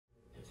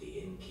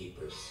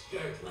Your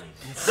skirt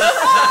length.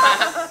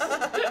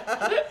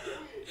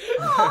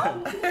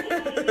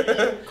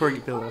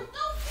 Corgi pillow.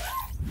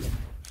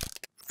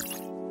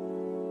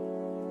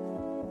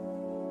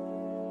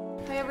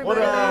 Hey everybody. What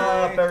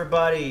up,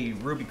 everybody?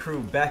 Ruby Crew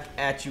back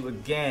at you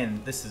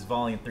again. This is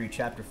Volume 3,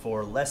 Chapter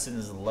 4,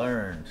 Lessons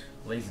Learned.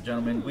 Ladies and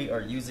gentlemen, we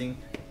are using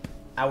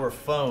our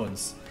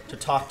phones to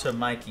talk to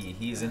Mikey.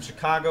 He's in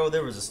Chicago.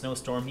 There was a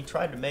snowstorm. He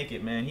tried to make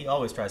it, man. He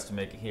always tries to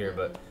make it here,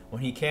 but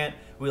when he can't,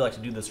 we like to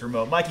do this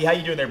remote. Mikey, how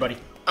you doing there, buddy?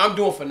 I'm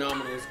doing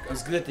phenomenal.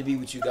 It's good to be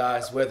with you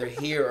guys, whether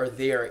here or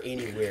there or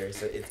anywhere.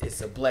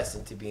 It's a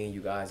blessing to be in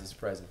you guys'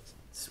 presence.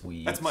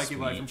 Sweet. That's Mikey sweet.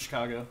 live from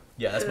Chicago.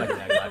 Yeah, that's Mikey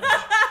live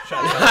from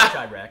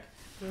Chirac,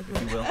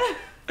 if you will.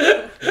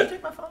 Did you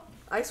take my phone?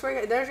 I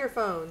swear, there's your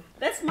phone.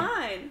 That's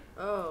mine.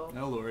 Oh.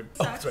 No, Lord.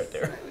 Oh, it's right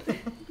there.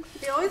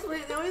 They always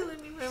leave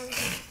me found.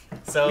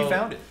 So We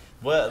found it.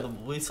 Well,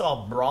 we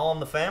saw Brawl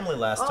in the Family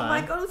last Oh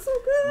time. my god, it's so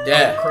good.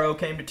 Yeah. Crow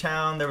came to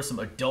town. There was some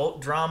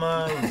adult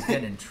drama. It was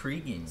getting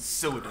intriguing.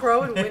 So adorable.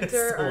 Crow and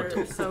Winter So are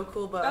adorable. so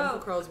cool, but Uncle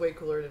Crow's way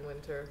cooler than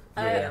Winter.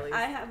 I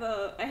have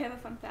a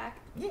fun fact.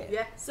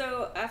 Yeah.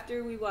 So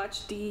after we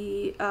watched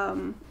the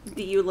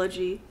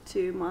eulogy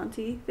to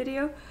Monty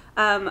video,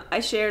 I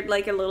shared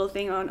like a little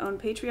thing on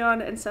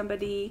Patreon, and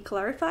somebody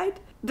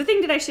clarified. The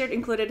thing that I shared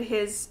included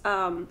his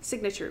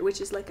signature, which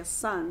is like a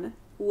sun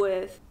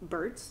with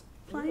birds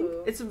flying.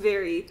 Ooh. It's a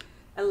very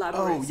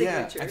elaborate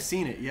signature. I've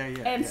seen it. Yeah.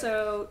 And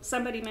so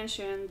somebody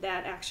mentioned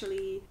that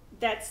actually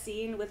that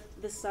scene with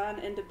the sun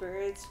and the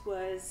birds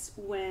was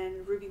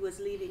when Ruby was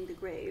leaving the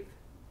grave.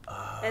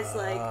 As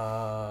like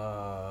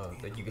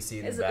you can see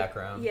in as the a-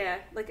 background. Yeah,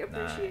 like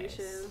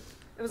appreciation. Nice.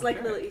 It was like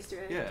a little Easter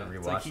egg. Yeah. To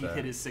It's rewatch like he that.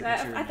 hit his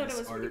signature. I thought in it his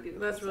was really art.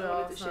 beautiful. That's really so I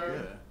wanted to awesome. share.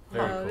 Yeah.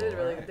 Very Oh,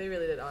 cool. they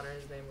really did honor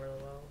his name really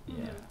well.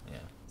 Yeah.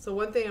 So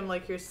one thing I'm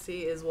like curious to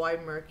see is why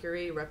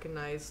Mercury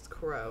recognized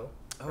Crow.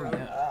 Oh, Crow?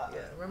 yeah. Yeah.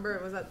 Remember,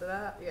 was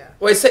that? Yeah.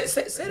 Wait, say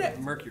that.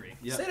 Mercury.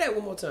 Yeah. Say that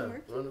one more time.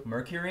 Mercury?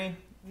 Mercury?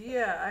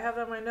 Yeah, I have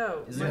that on my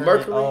note. Is it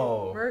Mercury?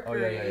 Oh,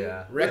 Mercury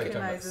yeah.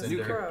 recognizes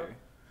Cinder. Crow.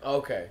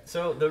 Okay.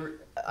 So the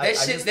That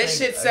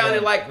shit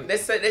sounded like that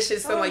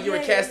shit sounded like you were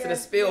yeah, casting yeah. a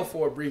spell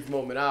for a brief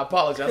moment. I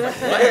apologize. Like,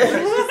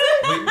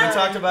 what? we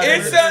talked about it. It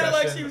in the sounded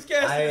like discussion. she was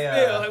casting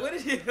a spell. Like, what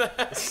is she?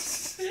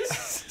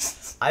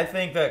 I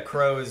think that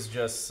Crow is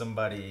just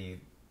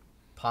somebody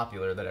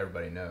popular that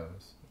everybody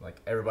knows.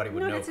 Like everybody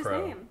would No, know that's his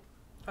Crow. name.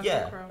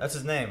 Yeah, Crow. that's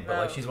his name. But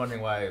like Oh. she's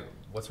wondering why.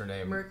 What's her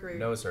name? Mercury.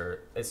 Knows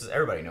her. It's just,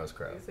 everybody knows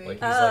Crow. You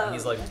think? Like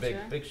he's like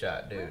Gotcha. big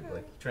shot dude.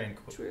 Like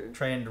True.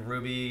 trained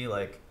Ruby.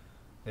 Like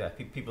yeah,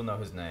 people know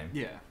his name.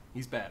 Yeah.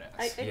 He's badass.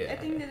 I Yeah.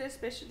 think that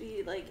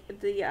especially like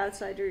the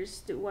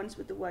outsiders, the ones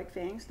with the white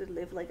fangs that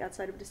live like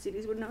outside of the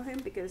cities would know him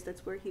because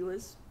that's where he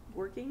was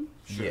working.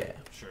 Sure. Yeah.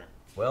 Sure.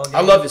 Well,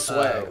 I love his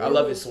swag. I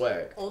love his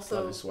swag. Also-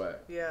 love his swag.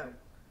 Yeah.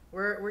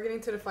 We're getting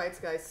to the fights,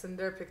 guys.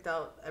 Cinder picked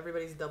out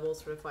everybody's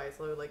doubles for the fights.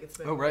 So like it's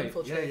been Oh, right.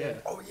 infiltrated. Yeah.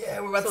 Oh yeah,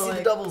 we're about So, to see like,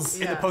 the doubles.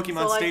 In the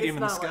Pokemon like, Stadium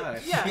in the it's not sky.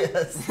 like- yeah.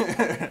 Yes.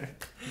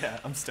 Yeah,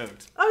 I'm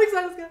stoked. I'm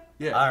excited, guys.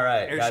 Yeah. All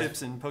right,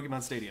 Airships and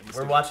Pokemon Stadium.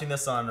 We're watching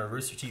this on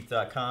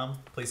roosterteeth.com.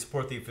 Please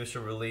support the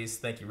official release.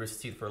 Thank you,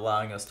 Rooster Teeth, for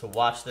allowing us to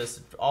watch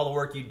this. All the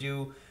work you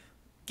do,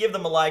 give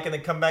them a like, and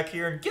then come back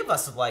here and give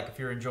us a like if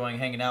you're enjoying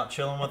hanging out,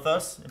 chilling with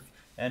us.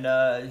 And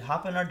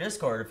hop in our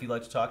Discord if you'd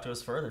like to talk to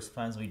us further.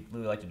 Sometimes we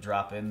like to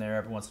drop in there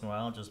every once in a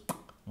while. Just,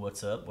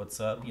 what's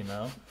up, you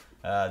know.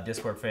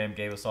 Discord fam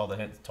gave us all the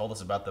hints, told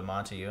us about the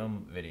Monty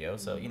video,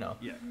 so, you know.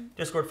 Yeah.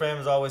 Discord fam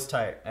is always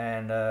tight.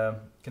 And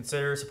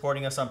consider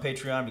supporting us on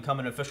Patreon, become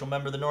an official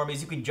member of the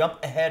Normies. You can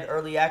jump ahead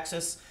early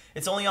access.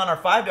 It's only on our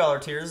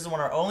 $5 tier. This is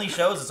one of our only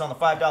shows that's on the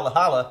 $5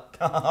 holla.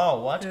 Oh,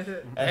 what? And,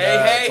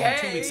 it's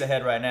only 2 weeks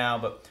ahead right now,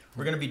 but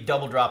we're going to be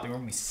double dropping. We're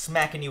going to be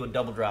smacking you a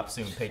double drop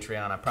soon,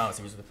 Patreon. I promise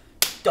you.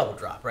 Double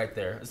drop right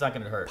there. It's not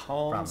going to hurt.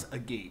 Palms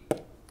Promise. agape.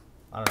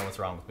 I don't know what's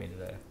wrong with me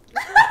today.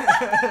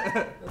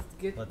 Let's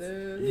get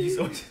this.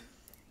 You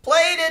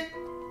played it!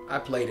 I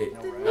played it.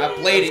 Alright. I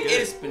played it.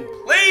 It's been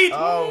played.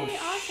 Oh, Yay,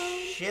 awesome.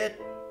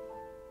 shit.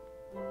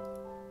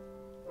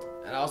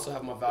 And I also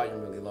have my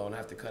volume really low, and I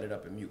have to cut it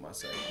up and mute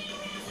myself.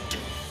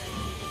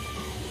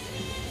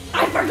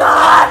 I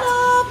forgot.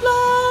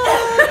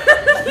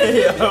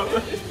 Yo,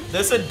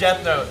 this is a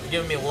Death Note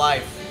giving me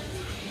life.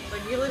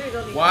 Like you literally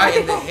don't need. Why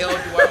in the hell do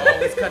I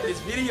always cut this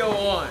video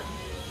on?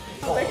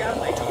 Oh my god,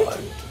 like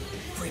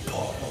Free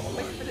ball.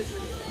 wait for this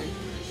video.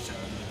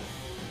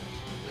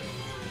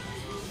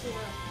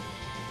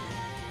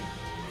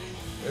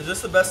 Is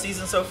this the best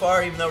season so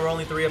far, even though we're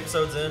only 3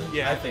 episodes in?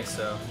 Yeah, I think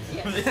so.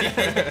 Yeah.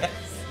 Yeah.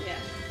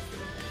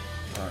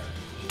 Alright.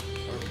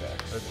 Okay.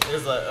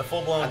 There's a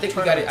full-blown I think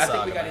we got it. I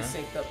think we saga, got it man.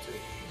 synced up too.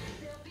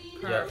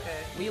 Yep. Okay.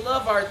 We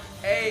love our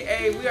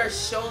we are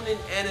shonen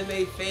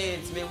anime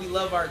fans, man. We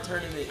love our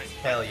tournaments.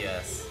 Hell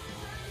yes.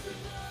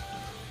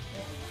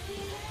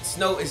 It's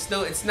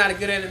not a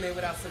good anime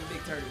without some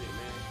big tournament,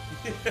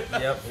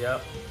 man.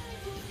 Yep.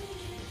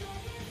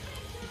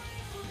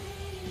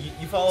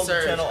 You follow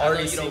Serge, the channel I know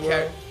you RDC don't World?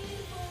 care.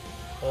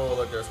 Oh,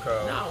 look, there's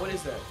Crow. Nah, what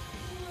is that?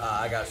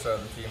 I got showed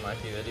to you,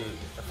 Mikey. They do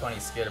a funny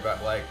skit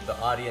about like the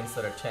audience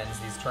that attends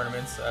these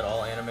tournaments at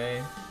all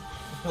anime,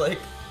 like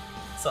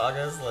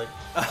sagas. Like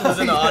who's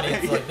in the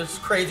audience? Like there's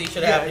crazy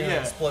shit happening,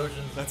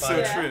 explosions. That's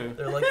fire. so true.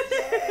 They're like,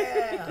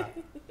 yeah.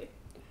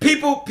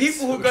 People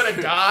who are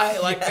gonna die,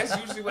 like that's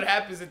usually what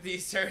happens at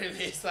these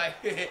tournaments.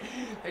 Like they're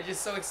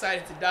just so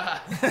excited to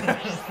die.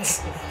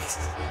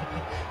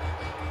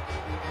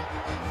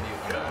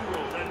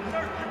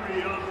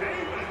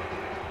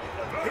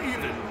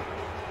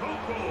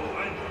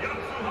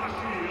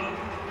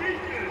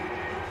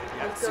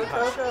 Let's go,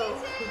 Coco.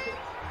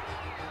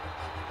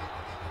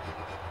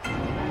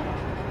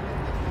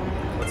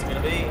 What's it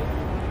gonna be?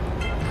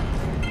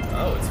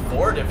 Oh, it's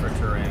 4 different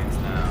terrains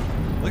now.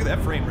 Look at that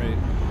frame rate.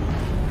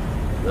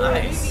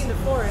 Nice. Maybe in the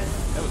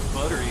forest. That was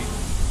buttery.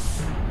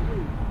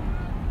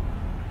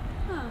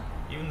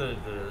 Even the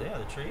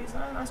trees.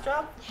 Nice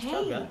job. Hey.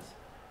 Nice job, guys.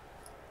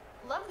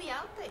 Love the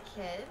outfit,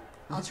 kid.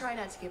 I'll try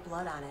not to get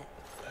blood on it.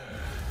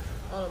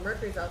 Oh, no,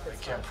 Mercury's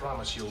outfit's I can't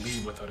promise you'll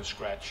leave without a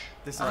scratch.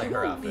 This is I like like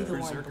her won't be outfit. the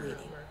one Berserker.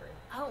 bleeding.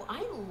 Oh,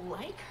 I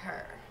like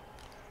her.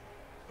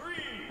 3,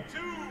 2,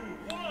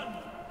 1,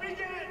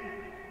 begin!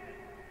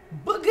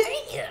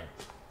 Begin.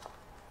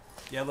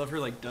 Yeah, I love her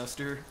like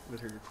duster with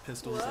her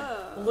pistols. Like,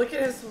 Whoa. Look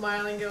at him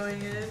smiling going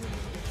in.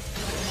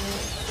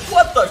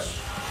 What the?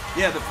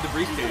 yeah, the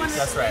briefcase.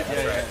 That's right.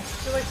 That's Yeah, right.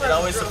 Feel like It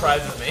always drone.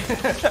 surprises me.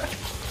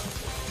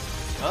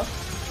 Huh?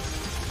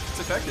 It's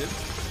effective.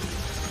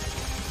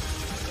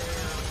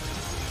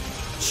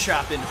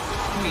 Chopping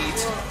meat.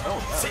 Oh,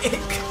 wow.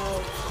 Sick.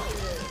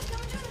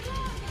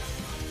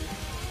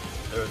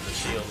 There was a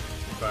shield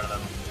in front of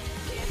them.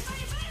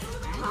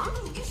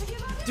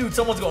 Dude,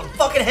 someone's going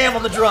fucking ham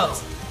on the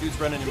drums. Dude's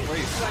running in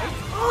place.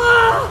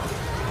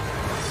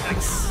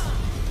 Nice.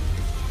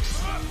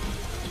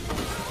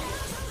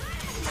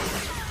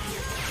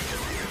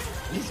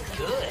 He's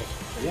good.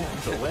 Yeah,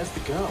 so where's the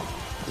go?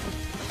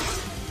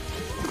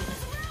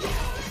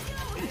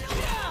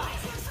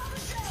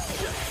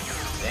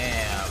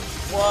 Damn.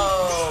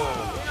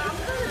 Whoa. I'm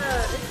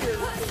kinda into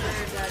the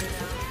Bear Daddy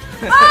now.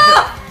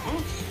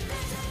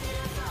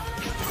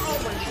 Oh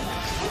my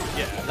god.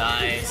 Yeah.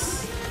 Nice.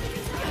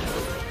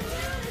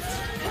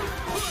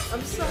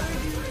 I'm sorry,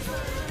 dude.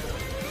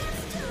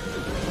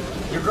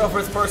 Your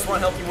girlfriend's first one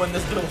helped you win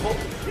this duel.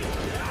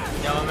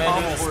 Yeah, my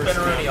man doing the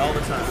spinneroonie all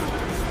the time.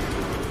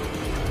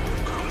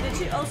 Did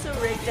you also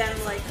rig them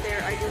like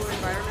their ideal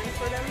environment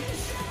for them?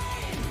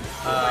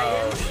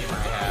 Oh, she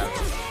might have.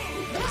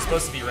 It's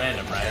supposed to be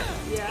random, right?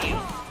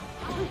 Yeah.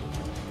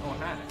 Oh,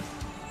 hi.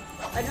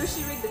 I know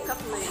she rigged the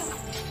coupling.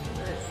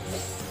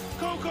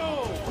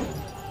 Coco!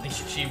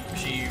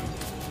 She,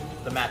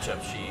 the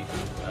matchup she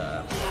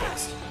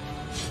fixed.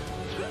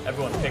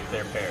 Everyone picked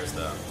their pairs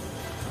though.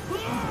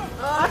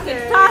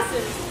 Okay.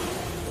 Tosses.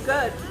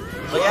 Good.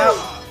 Look out!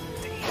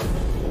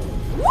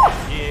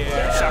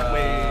 Yeah,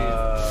 shockwave.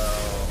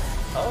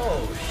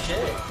 Oh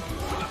shit!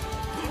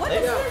 What They-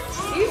 is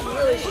this? He's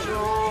really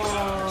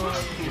strong.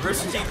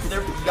 Rooster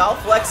Teeth, y'all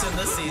flexing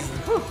this season.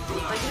 Like,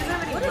 he doesn't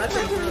have any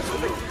weapons, bro. It's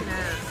just like kicking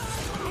ass.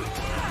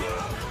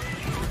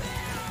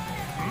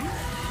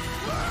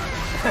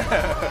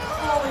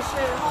 Holy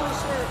shit, holy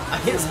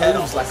shit. His head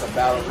Moves like a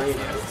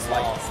ballerina. It's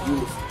like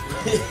beautiful.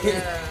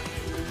 Yeah.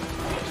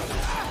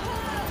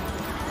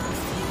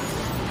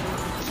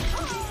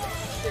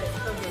 Shit,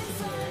 Coco's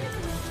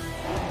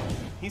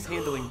here. He's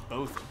handling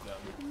both of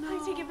them.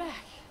 I take it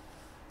back.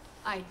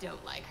 I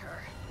don't like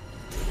her.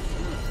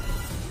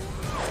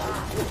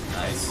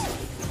 Nice.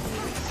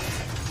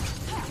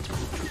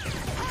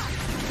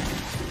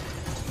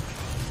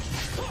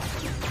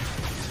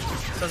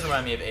 This does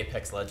remind me of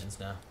Apex Legends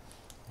now.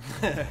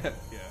 Yeah.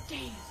 Damn.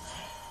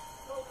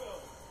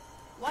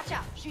 Watch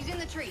out, she's in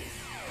the trees.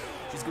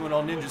 She's going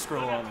all ninja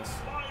scroll on us.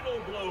 Final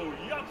blow,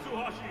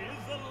 Yatsuhashi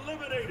is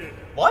eliminated!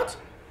 What?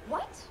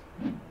 What?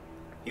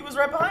 He was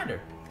right behind her.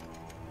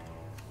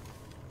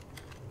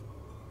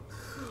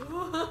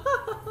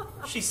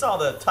 She saw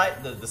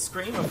the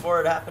scream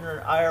before it happened in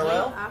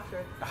IRL.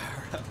 After.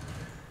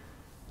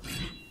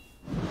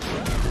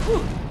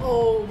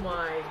 Oh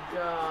my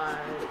god.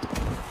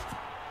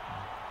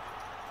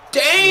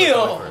 Damn!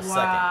 For a second.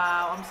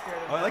 Wow, I'm scared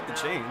of Oh, I like the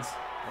that now. chains.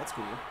 That's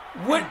cool.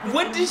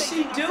 What did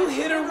she do?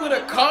 Hit her with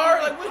a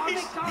car? Like what did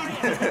she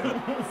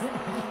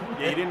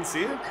Yeah, you didn't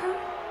see it?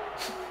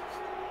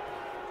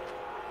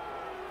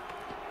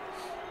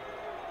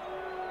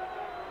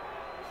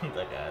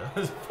 That guy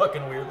was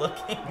fucking weird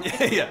looking.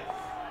 Yeah.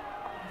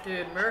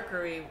 Dude,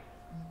 Mercury.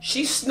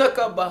 She snuck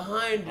up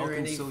behind her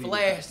and they Alconciliated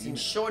flashed and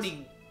demons.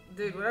 Shorty.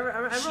 Dude, whatever.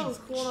 Everyone was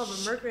cool enough,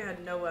 but Mercury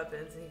had no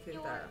weapons and he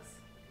kicked ass.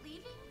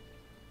 Leaving?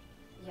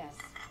 Yes.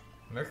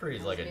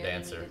 Mercury's like a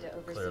dancer,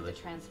 clearly.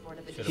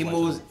 Should've He went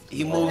moves.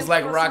 He moves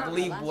like Rock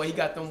Lee, boy. He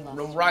got them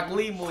Rock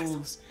Lee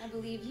moves. I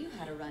believe you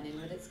had a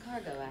run-in with its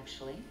cargo,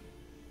 actually.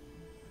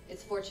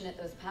 It's fortunate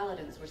those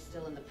paladins were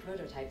still in the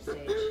prototype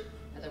stage.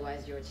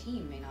 Otherwise, your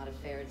team may not have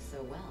fared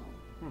so well.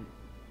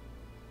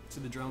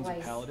 So the drones are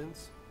Twice.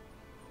 paladins?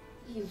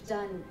 You've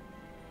done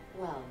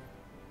well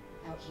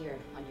out here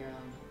on your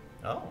own.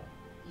 Oh.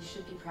 You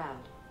should be proud.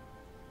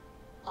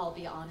 I'll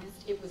be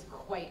honest, it was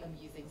quite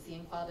amusing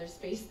seeing Father's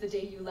face the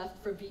day you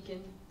left for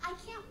Beacon. I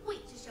can't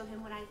wait to show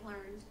him what I've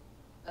learned.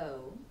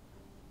 Oh?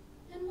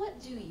 And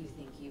what do you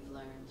think you've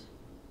learned?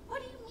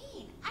 What do you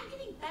mean? I'm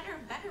getting better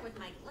and better with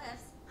my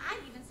glyphs.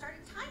 I've even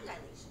started time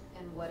dilation.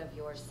 And what of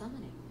your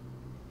summoning?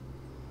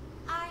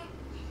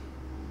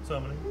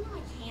 Summoning. No,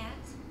 I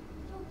can't.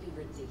 Don't be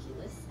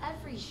ridiculous.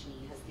 Every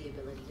Shnee has the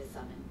ability to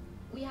summon.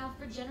 We have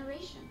for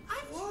generations.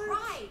 I've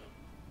tried.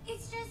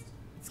 It's just...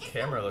 Its it's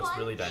camera the looks one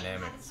really thing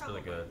dynamic. I'm It's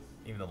really trouble good.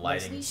 Even the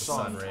lighting, the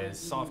sun rays.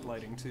 Soft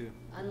lighting too.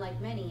 Unlike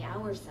many,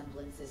 our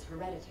semblance is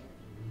hereditary.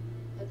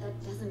 But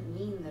that doesn't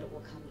mean that it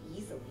will come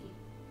easily.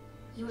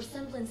 Your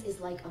semblance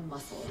is like a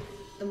muscle.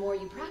 The more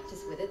you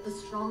practice with it, the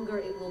stronger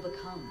it will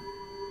become.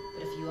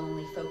 But if you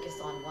only focus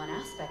on one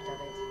aspect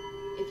of it,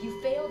 if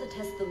you fail to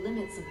test the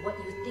limits of what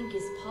you think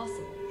is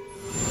possible,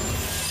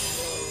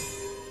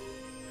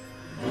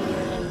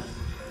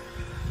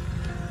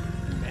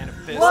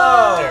 Manifest.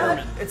 Whoa!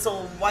 Determined. It's a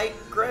white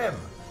Grim.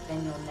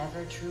 then you'll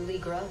never truly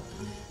grow.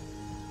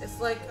 It's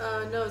like,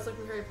 no, it's like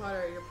from Harry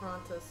Potter, your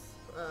Parontus.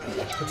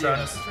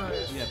 Patronus.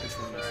 Patronus. Yeah,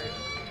 Patronus.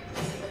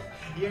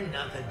 You're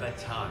nothing but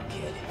talk,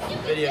 kid.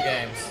 Video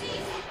games.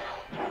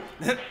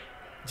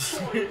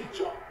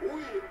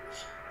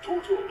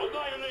 Total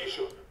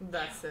annihilation.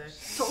 That's it.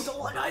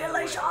 Total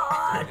annihilation!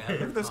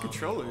 Look at those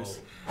controllers.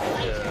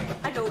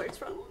 I know where it's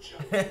from.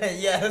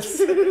 Yes.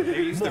 They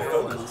used their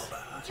phones.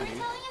 You were telling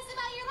us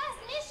about your last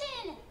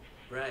mission.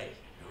 Right,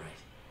 right.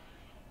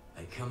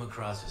 I come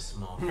across a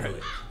small village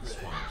in the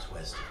swamps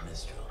west of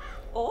Mistral.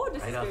 Oh,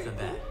 this Right is off very the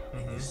bat, cool.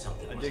 I knew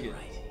something I dig wasn't it.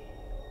 right.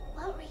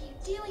 What were you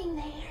doing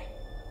there?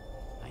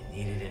 I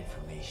needed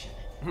information.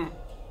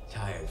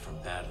 Tired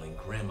from battling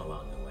Grim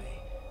along the way,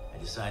 I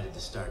decided to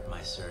start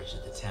my search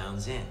at the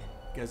town's inn.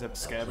 You guys have That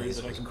scabbards place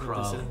that I was can put this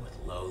crawling in?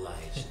 with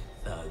lowlifes and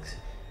thugs,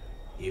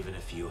 even a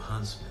few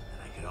huntsmen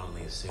that I could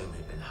only assume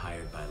had been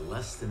hired by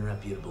less than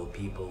reputable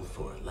people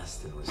for less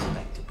than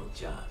respectable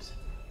jobs.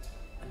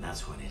 And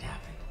that's when it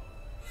happened.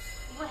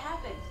 What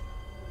happened?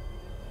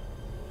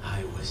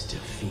 I was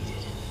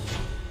defeated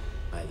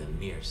by the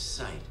mere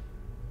sight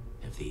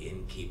of the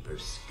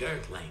innkeeper's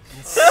skirt length.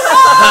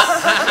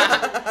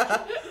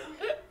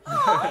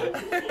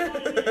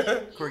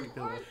 Corgi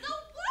pillow. You're the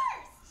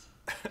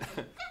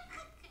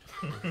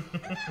worst.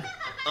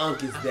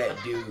 Unc is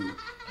that dude.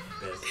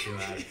 Best 2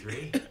 out of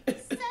 3.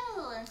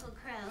 So, Uncle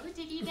Crow,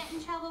 did you get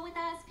in trouble with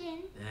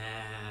Ozpin?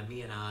 Nah,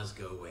 me and Oz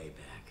go way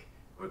back.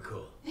 We're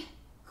cool.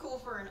 Cool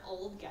for an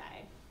old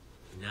guy.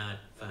 Not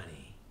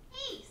funny.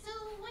 Hey, so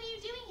what are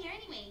you doing here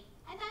anyway?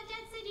 I thought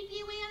Dad said you'd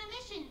be away on a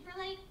mission for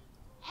like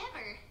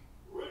ever.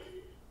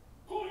 Ready.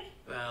 Point.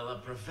 Well, a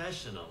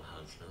professional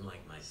huntsman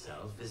like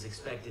myself is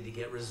expected to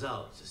get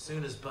results as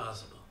soon as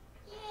possible.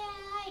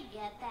 Yeah, I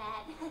get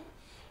that.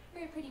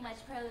 We're pretty much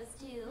pros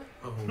too.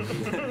 Oh,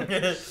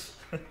 really?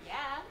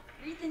 Yeah,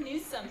 read the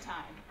news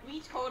sometime.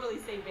 We totally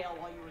saved Vale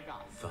while you were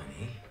gone.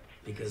 Funny,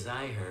 because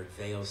I heard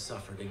Vale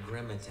suffered a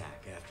Grim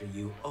attack after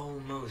you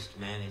almost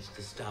managed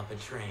to stop a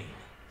train.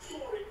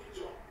 Sorry,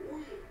 Peter.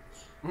 Wins.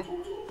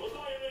 Total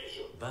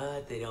annihilation.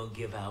 But they don't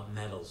give out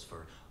medals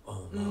for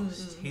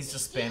almost. He's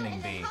just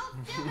spamming B.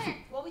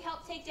 Well, we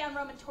helped take down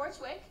Roman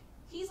Torchwick.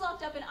 He's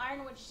locked up in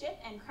Ironwood ship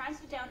and crime's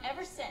been down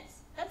ever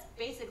since. That's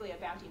basically a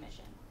bounty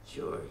mission.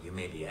 Sure, you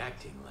may be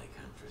acting like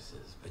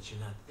huntresses, but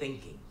you're not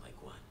thinking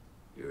like one.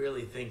 You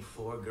really think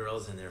 4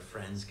 girls and their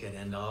friends could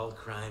end all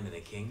crime in the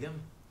kingdom?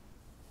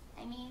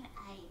 I mean,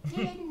 I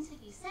didn't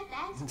if you said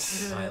that.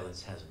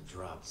 Violence hasn't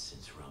dropped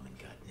since Roman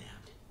got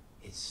nabbed.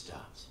 It's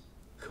stopped.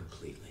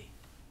 Completely.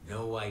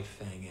 No White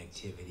Fang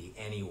activity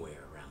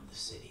anywhere around the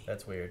city.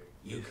 That's weird.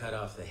 You cut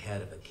off the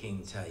head of a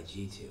King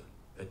Taijitu,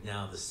 but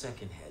now the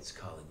second head's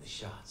calling the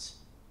shots.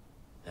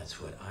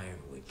 That's what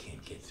Ironwood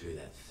can't get through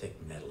that thick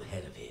metal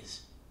head of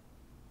his.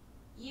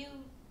 You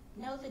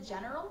know the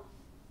general?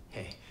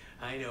 Hey,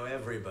 I know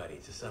everybody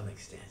to some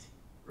extent.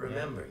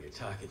 Remember, you're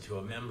talking to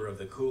a member of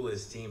the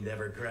coolest team to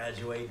ever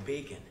graduate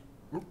Beacon.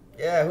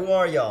 Yeah, who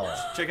are y'all?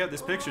 Check out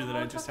this picture that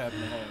I just happen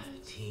to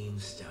have. Team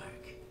Stark.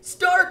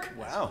 Stark! That's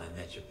Wow. when I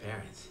met your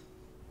parents.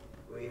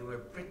 We were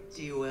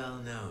pretty well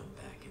known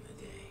back in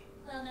the day.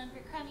 Well known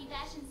for crummy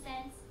fashion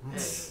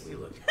sense. Hey, we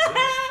looked good.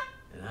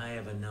 And I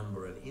have a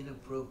number of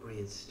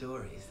inappropriate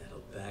stories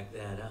that'll back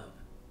that up.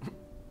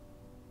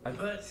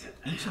 But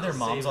Each of their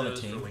moms save on the those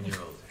for team. when you're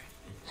older.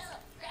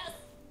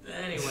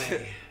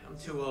 Anyway, I'm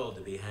too old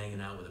to be hanging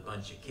out with a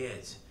bunch of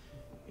kids.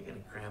 You're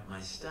gonna cramp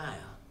my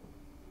style.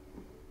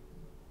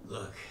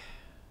 Look,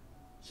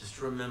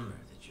 just remember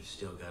that you've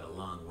still got a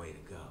long way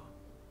to go.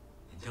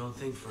 And don't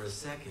think for a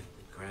second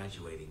that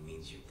graduating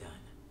means you're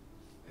done.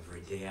 Every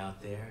day out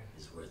there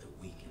is worth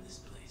a week in this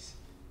place.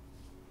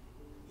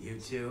 You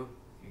two,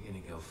 you're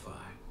gonna go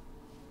far.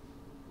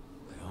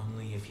 But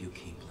only if you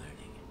keep learning.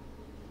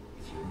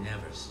 If you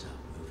never stop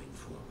moving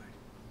forward.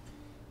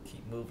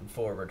 Keep moving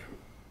forward.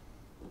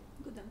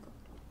 Good uncle.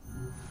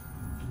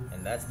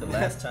 And that's the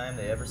last time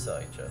they ever saw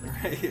each other.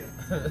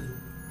 Yeah.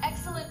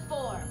 Excellent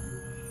form.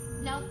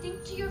 Now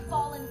think to your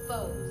fallen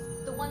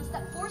foes, the ones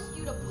that forced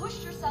you to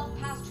push yourself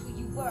past who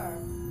you were,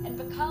 and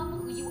become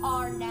who you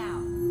are now.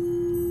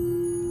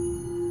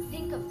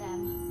 Think of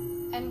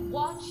them and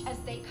watch as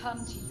they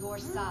come to your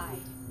side.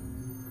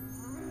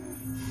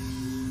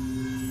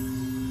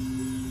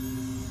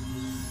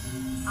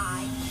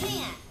 I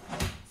can't.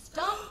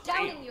 Stop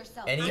doubting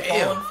yourself. Any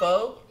fallen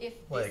foe? If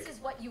Like, this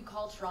is what you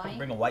call trying,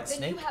 bring a white then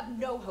snake? you have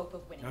no hope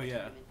of winning Oh, the yeah.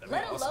 tournament, That'd be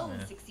let awesome. alone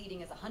Yeah.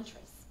 succeeding as a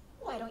huntress.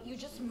 Why don't you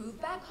just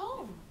move back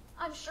home?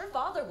 I'm sure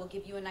Father will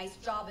give you a nice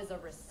job as a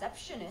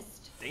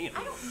receptionist. Damn.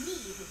 I don't need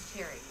his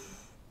charity.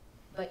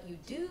 But you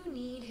do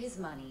need his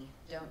money,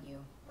 don't you?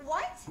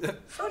 What?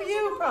 So do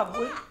you,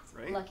 probably.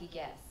 Right? Lucky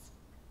guess.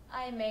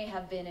 I may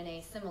have been in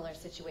a similar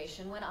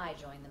situation when I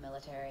joined the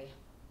military.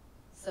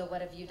 So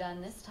what have you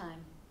done this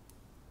time?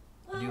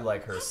 I do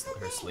like her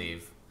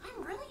sleeve.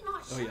 I'm really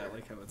not Oh sure. yeah, I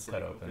like how it's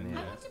Cut like open, open.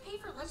 yeah. I went to pay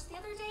for lunch the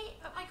other day,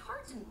 but my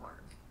card didn't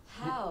work.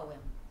 How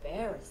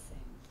embarrassing.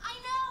 I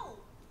know!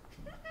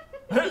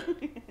 Well,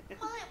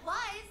 it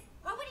was.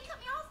 Why would he cut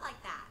me off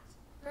like that?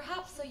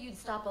 Perhaps so you'd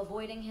stop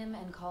avoiding him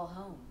and call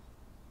home.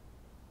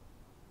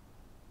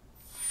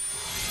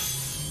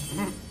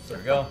 There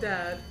we go.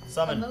 Dad.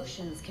 Summon.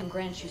 Emotions can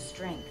grant you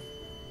strength,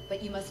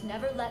 but you must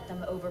never let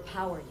them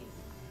overpower you.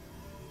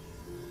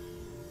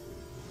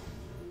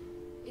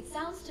 It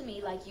sounds to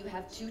me like you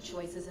have two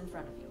choices in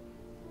front of you.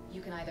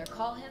 You can either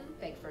call him,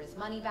 beg for his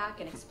money back,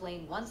 and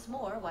explain once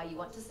more why you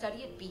want to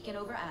study at Beacon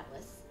over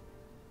Atlas.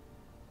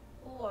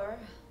 Or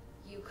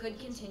you could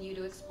continue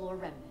to explore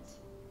Remnant,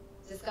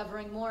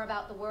 discovering more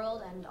about the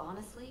world and,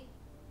 honestly,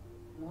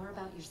 more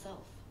about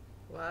yourself.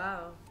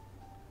 Wow.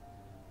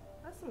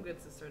 That's some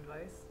good sister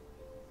advice.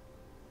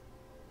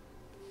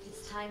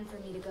 It's time for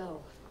me to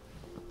go.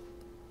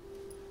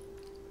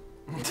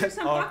 There's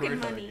some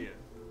Awkward, pocket money. yeah.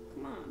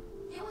 Come on.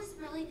 It was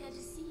really good to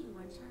see you,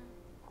 Winter.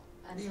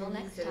 Until Are you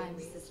next kidding time,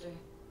 me? sister.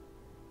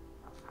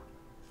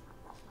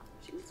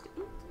 She wants to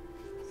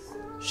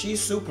eat.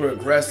 She's super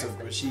aggressive,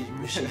 but she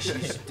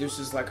this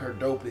is like her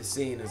dopest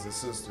scene as a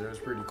sister. It's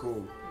pretty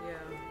cool. Yeah.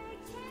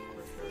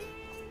 For sure.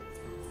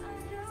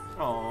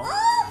 Aww.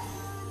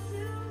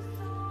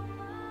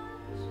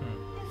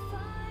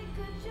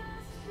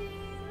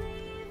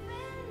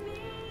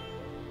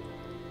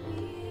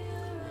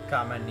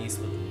 God, my niece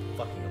would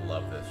fucking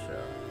love this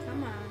show.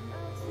 Come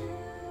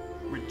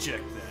on.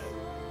 Reject that.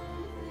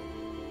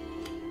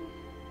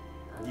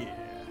 Yeah.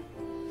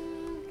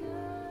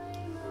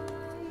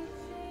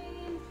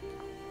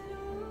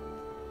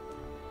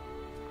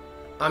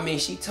 I mean,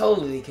 she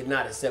totally could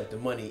not accept the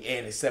money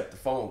and accept the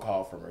phone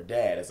call from her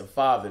dad. As a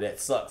father, that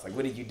sucks. Like,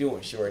 what are you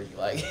doing, shorty?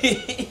 Like,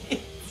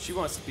 She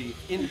wants to be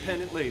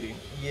independent lady.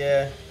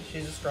 Yeah,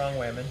 she's a strong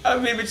woman. I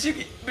mean,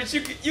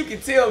 you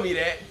can tell me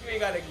that. You ain't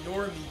gotta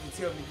ignore me to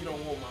tell me you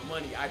don't want my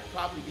money. I'd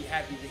probably be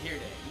happy to hear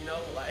that. You know,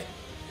 like.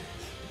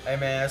 Hey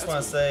man, I just That's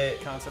want to cool. say,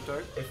 Concept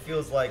art. it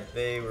feels like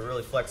they were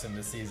really flexing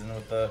this season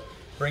with the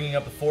bringing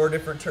up the 4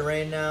 different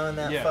terrain now in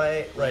that Yeah.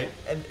 fight, right?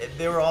 And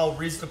they were all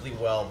reasonably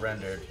well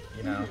rendered,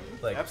 you know,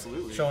 like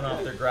Absolutely. showing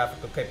off their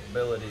graphical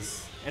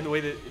capabilities. And the way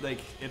that like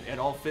it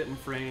all fit in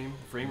frame.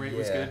 Frame rate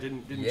was Yeah. good.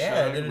 Didn't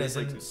Yeah, chug, it was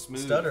like didn't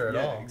smooth. stutter at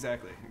yeah, all.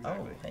 Exactly. Oh,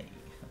 Exactly. hey.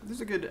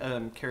 There's a good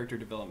character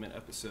development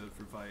episode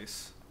for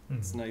Vice.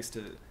 It's nice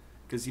to,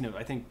 because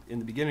I think in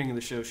the beginning of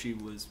the show she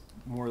was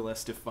more or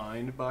less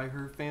defined by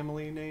her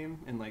family name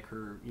and like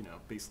her,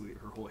 basically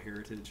her whole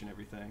heritage and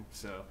everything.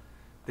 So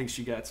I think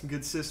she got some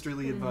good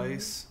sisterly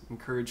advice,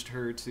 encouraged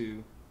her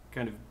to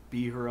kind of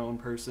be her own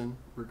person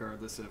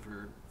regardless of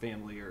her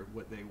family or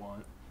what they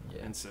want.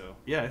 Yeah. And so,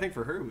 yeah, I think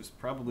for her it was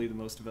probably the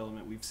most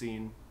development we've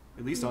seen,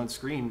 at least on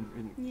screen,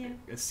 in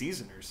a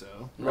season or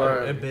so.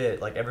 Right. A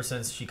bit. Like ever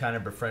since she kind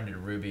of befriended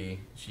Ruby,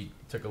 she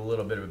took a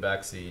little bit of a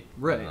backseat.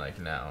 Right. And, like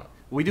now.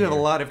 We do have a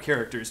lot of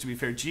characters, to be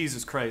fair.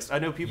 Jesus Christ. I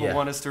know people Yeah.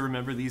 want us to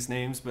remember these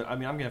names, but I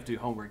mean, I'm going to have to do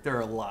homework. There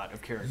are a lot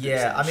of characters.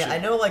 Yeah, in I the mean, show. I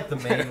know like the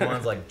main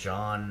ones like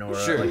John or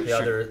Sure, like the sure.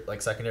 other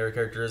like secondary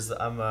characters.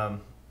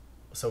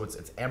 So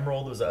it's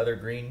Emerald was the other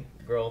green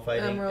girl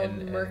fighting, Emerald,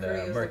 and Mercury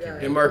was the Mercury.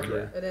 guy. And Mercury.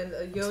 Yeah. And then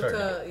Starting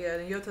Yota,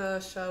 and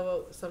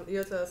Yota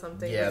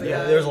something. Yeah, was the there,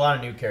 guy. there's a lot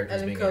of new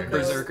characters And being Coco.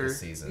 introduced Berserker. this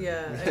season.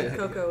 Yeah, and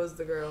Coco was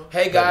the girl.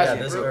 Hey But guys, yeah,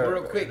 this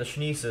real quick. the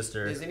Schnee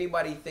sister. Does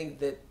anybody think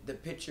that the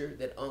picture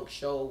that Unc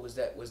showed was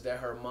that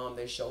her mom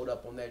that showed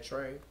up on that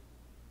train?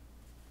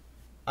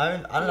 I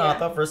don't know. I Yeah.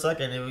 thought for a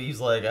second he was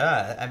like,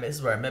 I mean, this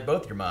is where I met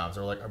both your moms.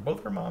 Or like, are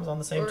both her moms on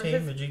the same Or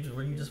team? his-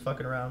 Were you just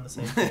fucking around the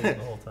same team the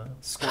whole time?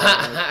 Was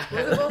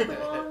it both the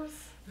moms?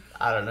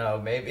 I don't know.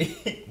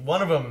 Maybe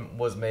one of them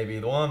was maybe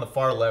the one on the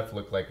far left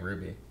looked like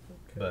Ruby,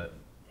 but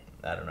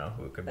I don't know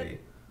who it could be.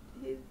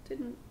 He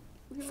didn't.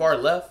 he Far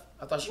was- left?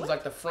 I thought she was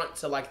like the front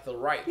to like the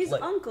right. He's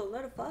Like- uncle,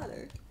 not a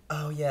father.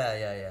 Oh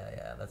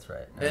yeah. That's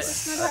right.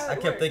 That's not how I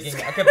it kept works.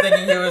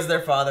 thinking he was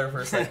their father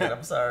for a second.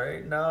 I'm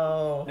sorry.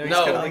 No. No, he's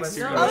No. kinda like No.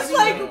 serious. I was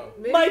Maybe- like,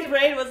 maybe- my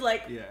brain was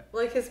like, Yeah.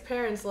 Like his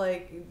parents,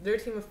 like their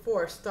team of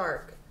 4,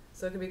 Stark.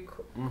 So it could be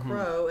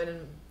Crow and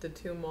then the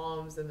 2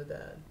 moms and the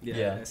dad. Yeah.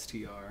 Yeah.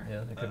 STR.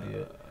 Yeah, that could be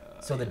it.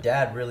 So the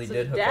dad really so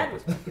did the hook dad up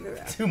was with fucking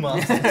around. 2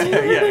 moms.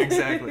 Yeah,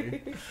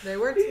 exactly. They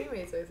were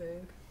teammates, I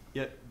think.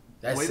 Yeah.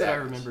 That's the way that I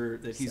savage. remember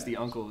that he's the Savage.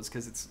 uncle is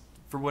because it's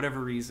for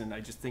whatever reason, I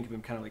just think of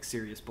him kind of like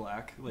Sirius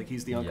Black. Like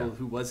he's the uncle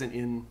who wasn't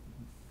in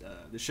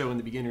the show in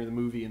the beginning or the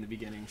movie in the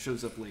beginning,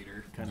 shows up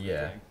later kind of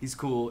thing. He's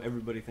cool.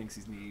 Everybody thinks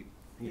he's neat.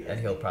 You know.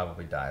 And he'll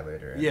probably die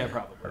later. Yeah,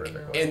 probably.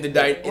 And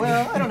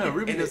well, I don't know.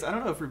 Ruby does. I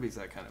don't know if Ruby's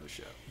that kind of a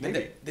show.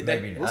 Maybe.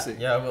 Maybe we'll see.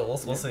 Yeah, we'll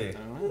see. I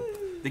don't know.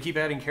 They keep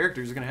adding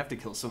characters. They're gonna have to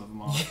kill some of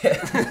them all.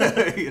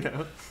 Yeah. You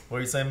know. What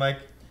are you saying, Mike?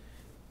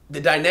 The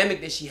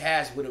dynamic that she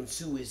has with him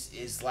too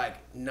is like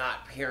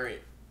not parent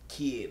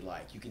kid.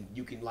 Like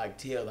you can like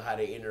tell how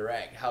they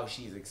interact, how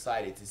she's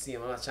excited to see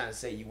him. I'm not trying to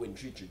say you wouldn't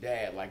treat your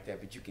dad like that,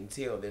 but you can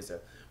tell there's a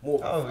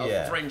more of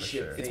a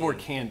friendship thing. It's more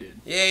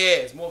candid. Yeah,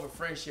 it's more of a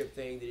friendship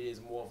thing than it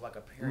is more of like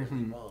a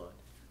parently bond.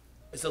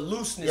 It's a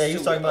looseness. Yeah, he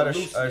was talking about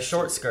a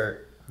short to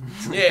skirt.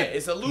 Yeah,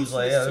 it's a looseness. He's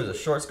like, yeah, there's a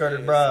short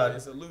skirted broad.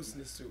 It's a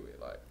looseness to it.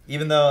 Like,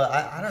 even though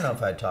I don't know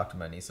if I'd talk to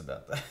my niece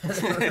about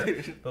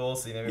that, but we'll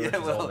see. Maybe when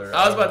she's older.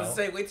 I was about to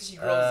say, wait till she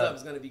grows up.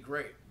 It's gonna be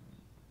great.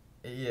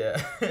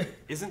 Yeah.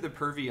 Isn't the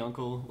pervy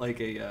uncle like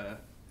a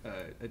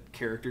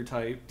character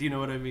type? Do you know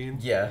what I mean?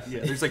 Yeah. Yeah.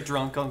 There's like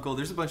drunk uncle.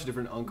 There's a bunch of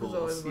different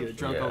uncles. Yeah,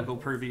 drunk uncle,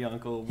 pervy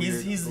uncle.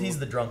 He's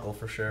the drunkle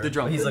for sure. The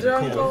drunk. He's like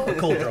a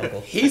cool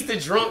drunkle. He's the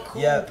drunk,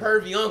 cool,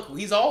 pervy uncle.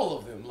 He's all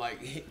of them.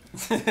 Like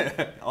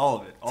all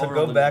of it. All to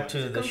go back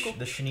to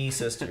the Schnee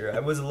sister, I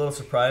was a little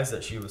surprised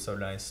that she was so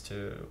nice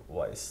to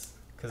Weiss.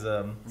 Because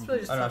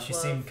really I don't know, she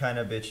seemed kind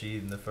of bitchy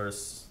in the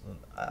first.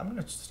 I'm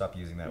gonna stop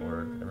using that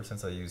word. Ever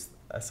since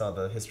I saw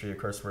the History of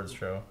Curse Words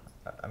show,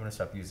 I'm gonna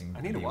stop using.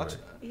 I need to watch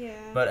that.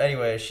 Yeah. But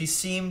anyway, she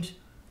seemed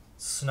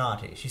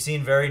snotty. She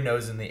seemed very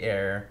nose in the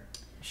air.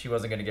 She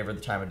wasn't gonna give her the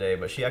time of day,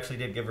 but she actually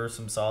did give her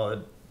some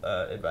solid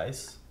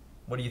advice.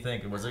 What do you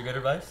think? Was it good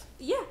advice?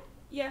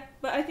 Yeah.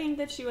 But I think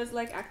that she was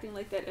like acting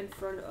like that in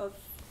front of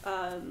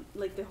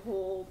like the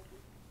whole.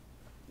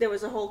 There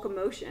was a whole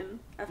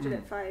commotion after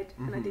that fight,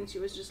 and I think she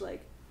was just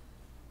like,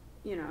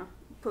 you know,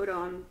 put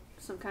on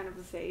some kind of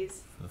a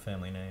face for the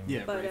family name.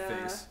 Yeah, but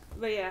face.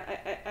 But yeah,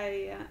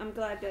 I'm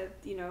glad that,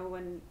 you know,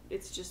 when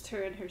it's just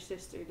her and her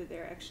sister that they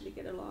actually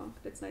get along.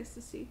 That's nice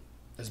to see.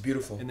 That's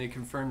beautiful. And they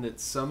confirmed that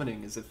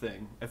summoning is a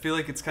thing. I feel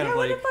like it's kind of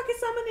what like the fuck is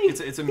summoning?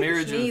 it's a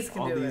marriage of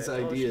all these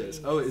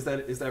ideas. Oh, is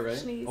that right?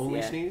 Schnees,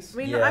 only Schnees? I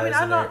mean,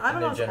 I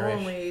don't know if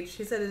only.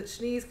 She said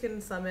Schnees can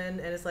summon,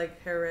 and it's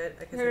like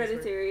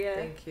hereditary. Yeah.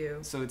 Thank you.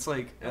 So it's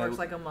like it works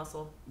like a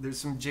muscle. There's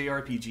some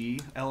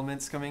JRPG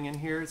elements coming in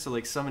here. So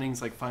like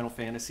summoning's like Final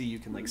Fantasy. You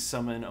can like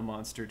summon a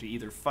monster to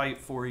either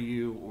fight for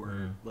you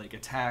or like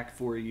attack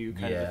for you,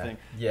 kind of a thing.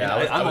 Yeah,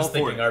 I was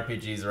thinking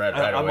RPGs right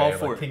away. I'm all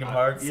for it. Kingdom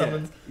Hearts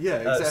summons.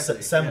 Yeah,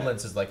 exactly.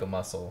 Semblance is like a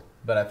muscle,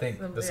 but I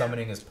think the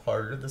summoning is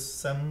part of the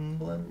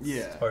semblance.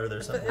 Yeah, it's part of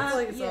their semblance. But it's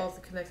like it's all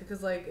connected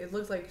because like it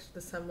looks like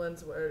the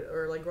semblance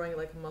or like growing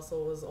like a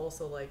muscle was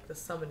also like the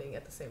summoning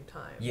at the same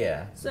time.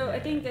 Yeah. So I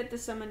think that the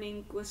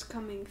summoning was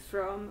coming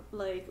from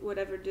like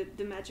whatever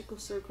the magical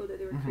circle that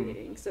they were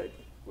creating. So it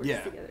works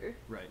together.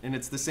 Right, and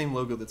it's the same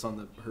logo that's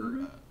on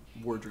her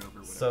wardrobe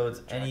or whatever. So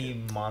it's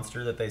any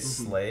monster that they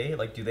slay,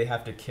 like do they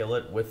have to kill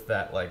it with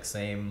that like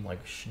same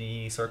like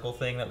Schnee circle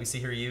thing that we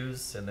see her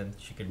use, and then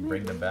she can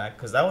bring them back?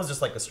 Because that was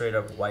just like a straight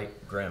up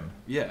white Grim.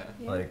 Yeah.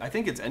 Like I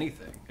think it's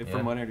anything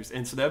from what I understand.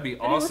 And so that'd be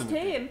and awesome. It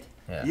was tamed.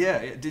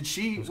 Yeah. Did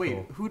she wait?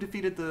 Cool. Who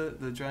defeated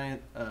the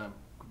giant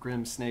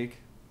Grim snake?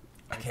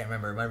 I can't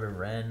remember. Remember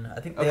Ren?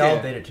 I think they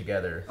all did it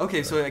together.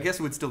 Okay, so I guess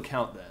it would still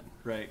count then.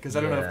 Right, because I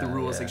don't know if the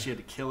rule is like she had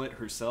to kill it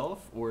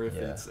herself or if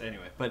it's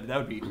anyway. But that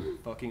would be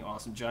fucking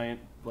awesome.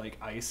 Giant like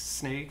ice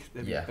snake.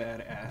 That'd be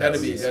badass.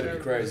 That'd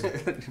be crazy.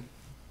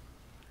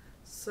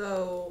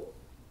 So,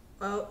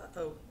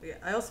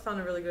 I also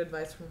found a really good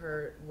advice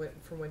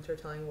from Winter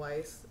telling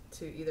Weiss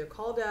to either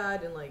call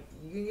Dad and like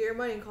you can get your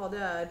money and call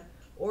Dad,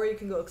 or you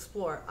can go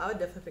explore. I would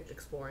definitely pick the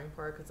exploring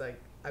part because like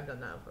I've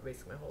done that for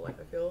basically my whole life.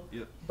 I feel.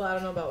 Yep. But I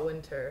don't know about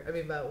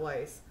about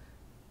Weiss.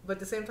 But at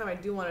the same time, I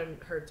do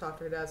want her to talk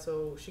to her dad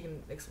so she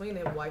can explain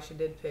to him why she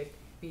did pick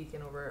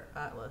Beacon over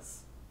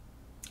Atlas.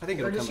 I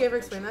think. Or did she ever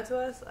explain that to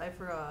us? I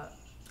forgot.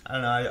 I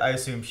don't know. I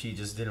assume she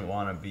just didn't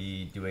want to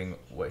be doing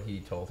what he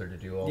told her to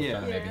do all the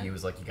time. Maybe he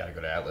was like, "You got to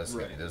go to Atlas.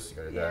 You got to do this. You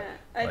got to do that."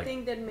 Yeah, I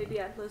think that maybe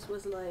Atlas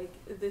was like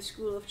the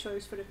school of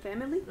choice for the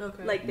family.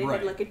 Okay. Like they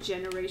had like a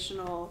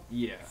generational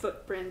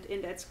footprint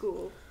in that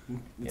school,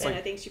 and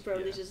I think she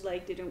probably just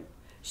like didn't.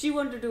 She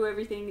wanted to do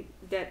everything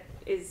that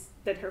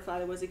her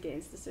father was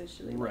against,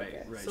 essentially.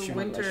 Right. So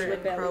Winter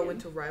and Crow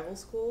went to rival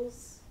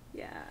schools?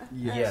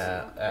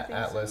 Yeah.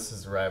 Atlas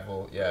is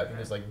rival. Yeah, I think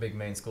there's like big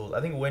main schools. I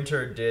think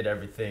Winter did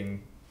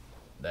everything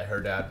that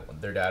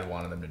their dad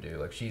wanted them to do.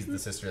 Like she's the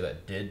sister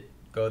that did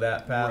go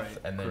that path,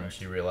 and then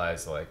she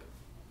realized like,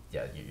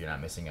 yeah, you're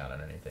not missing out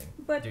on anything.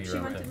 But she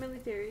went to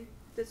military.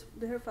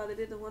 Her father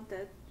didn't want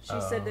that.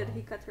 She said that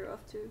he cut her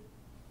off too.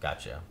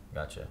 Gotcha.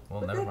 Well,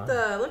 look never mind.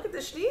 Look at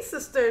the Schnee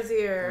sisters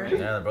here. Yeah,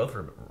 they're both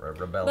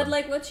rebelling. But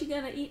like, what's she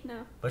gonna eat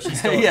now? But she's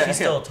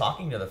still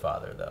talking to the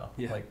father though.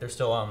 Yeah. Like they're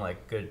still on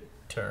like good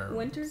terms.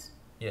 Winter?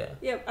 Yeah.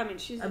 Yeah, I mean,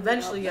 she's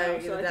eventually, an yeah,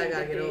 adult now, so I the dad think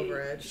gotta that get they- over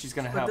it. She's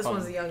gonna But have this on-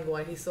 one's a young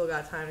boy. He's still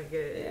got time to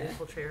get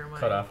infiltrate her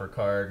mind. Cut off her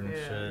card and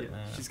Yeah. shit. Yeah.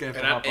 Man. She's gonna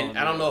have And to hop on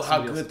I don't know how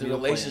somebody good else's the meal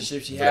plan.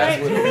 relationship she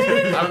has with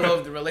him. I don't know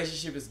if the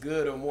relationship is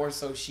good or more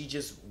so she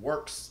just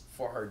works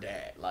for her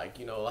dad. Like,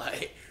 you know,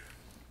 like.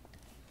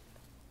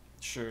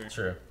 Sure.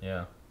 Sure.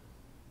 Yeah.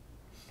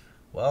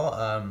 Well,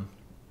 I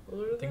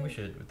think we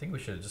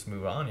should just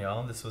move on,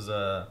 y'all. This was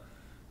a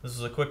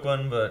quick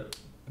one, but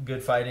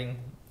good fighting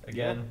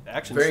again. Yeah,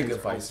 action Very scenes good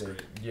are fight always scene.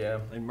 great. Yeah.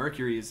 And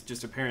Mercury is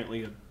just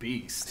apparently a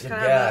beast.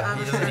 Yeah,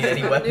 he doesn't need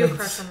any I have a weapons. new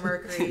crush on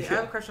Mercury. I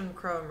have a crush on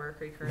Crow and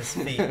Mercury His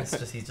currently. feet. It's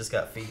just he's just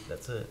got feet.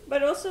 That's it.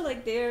 But also,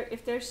 like,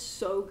 if they're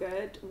so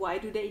good, why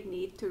do they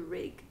need to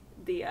rig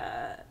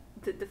the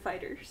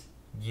fighters?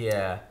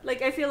 Yeah.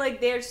 Like, I feel like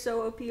they're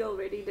so OP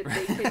already that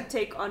they can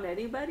take on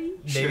anybody.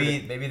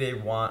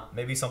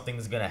 Maybe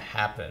something's gonna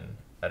happen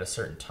at a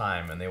certain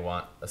time, and they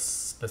want the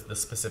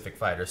specific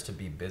fighters to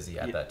be busy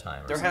at that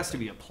time. Or There has to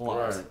something. be a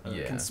plot,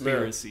 Right. a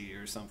conspiracy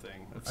or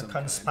something. Of A some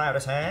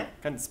conspiracy.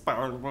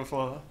 Conspiracy.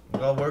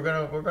 Well, we're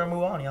gonna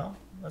move on, y'all.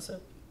 That's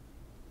it.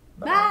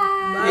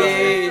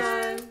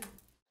 Bye.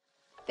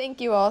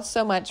 Thank you all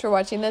so much for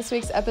watching this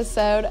week's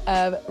episode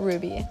of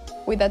RWBY.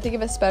 We'd like to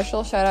give a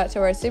special shout out to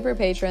our super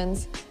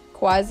patrons,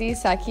 Quasi,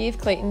 Sakif,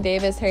 Clayton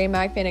Davis, Harry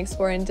Mack, Van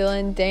Explorin,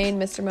 Dylan, Dane,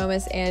 Mr.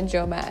 Momus, and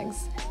Joe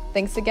Mags.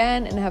 Thanks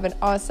again and have an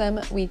awesome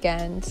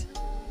weekend.